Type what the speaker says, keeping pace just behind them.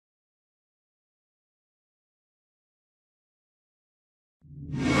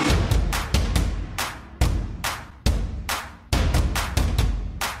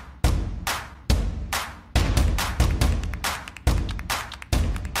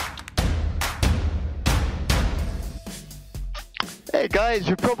Hey guys,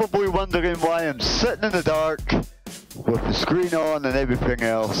 you're probably wondering why I'm sitting in the dark with the screen on and everything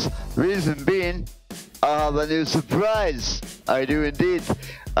else. Reason being, I have a new surprise. I do indeed.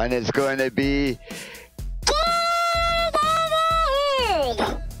 And it's going to be...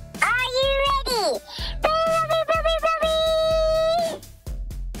 Are you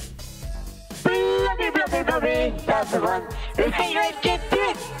ready? That's the one. Hey, let's get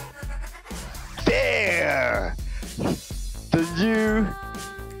this. There! The new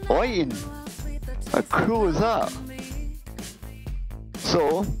lighting. How cool is that?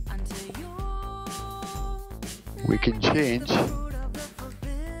 So, we can change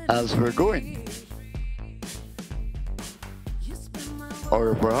as we're going.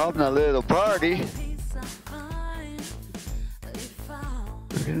 Or if we're having a little party,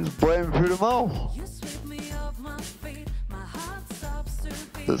 we can just blend through them all.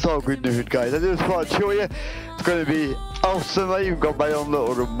 That's all good news, guys. I just thought I'd show you. It's going to be awesome. I even got my own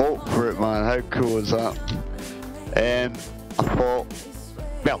little remote for it, man. How cool is that? I thought,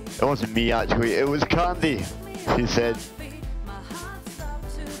 well, it wasn't me actually. It was Candy. She said,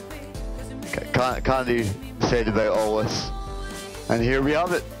 Candy said about all this. And here we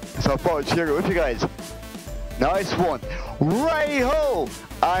have it. So I thought I'd share it with you guys. Nice one. Right-ho!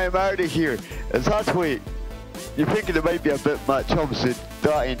 I am out of here. It's actually, you're thinking it might be a bit much. Obviously,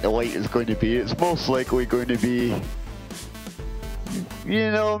 that ain't the light it's going to be. It's most likely going to be,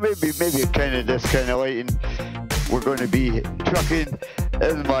 you know, maybe kind of this kind of lighting. We're going to be trucking,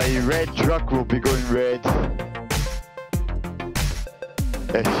 and my red truck will be going red.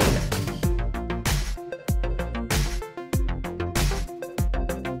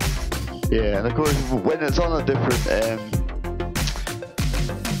 Yeah, and of course, when it's on a different,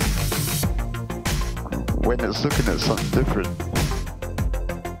 when it's looking at something different,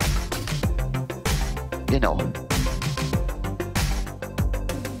 you know.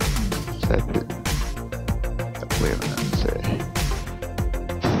 Wait a minute,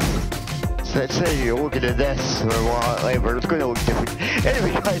 let's say you're looking at this or whatever, it's going to look different.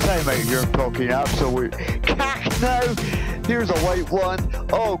 Anyway guys, I'm out here talking absolute cack now. Here's a white one,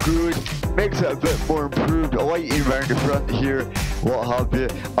 all good, makes it a bit more improved, a lighting around the front here, what have you.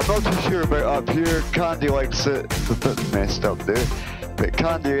 I'm not too sure about up here, Candy likes it, it's a bit messed up there, but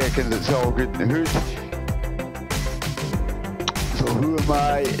Candy reckons it's all good in the hood. So who am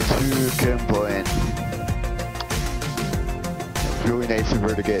I to complain? It's really nice of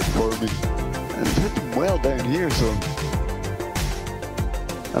her to get it for me. And it's hitting well down here, so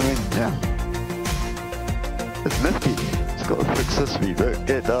I mean, yeah, it's nifty. It's got to fix this wee bit,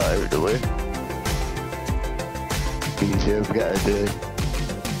 get that out of the way. Easy, I've got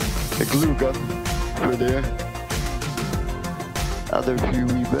a glue gun for there. Other few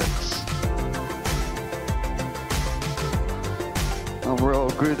wee bits. And we're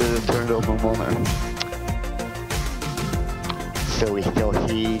all good at it turned off my monitor. So we still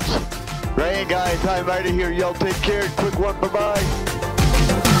huge. Right guys, I'm out of here. Y'all take care. Quick one, bye-bye.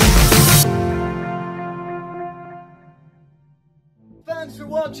 Thanks for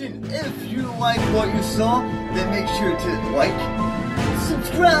watching. If you like what you saw, then make sure to like,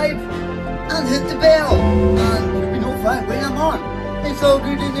 subscribe, and hit the bell. And you'll be notified when I'm on. It's all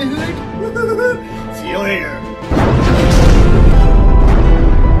good in the hood. See you later.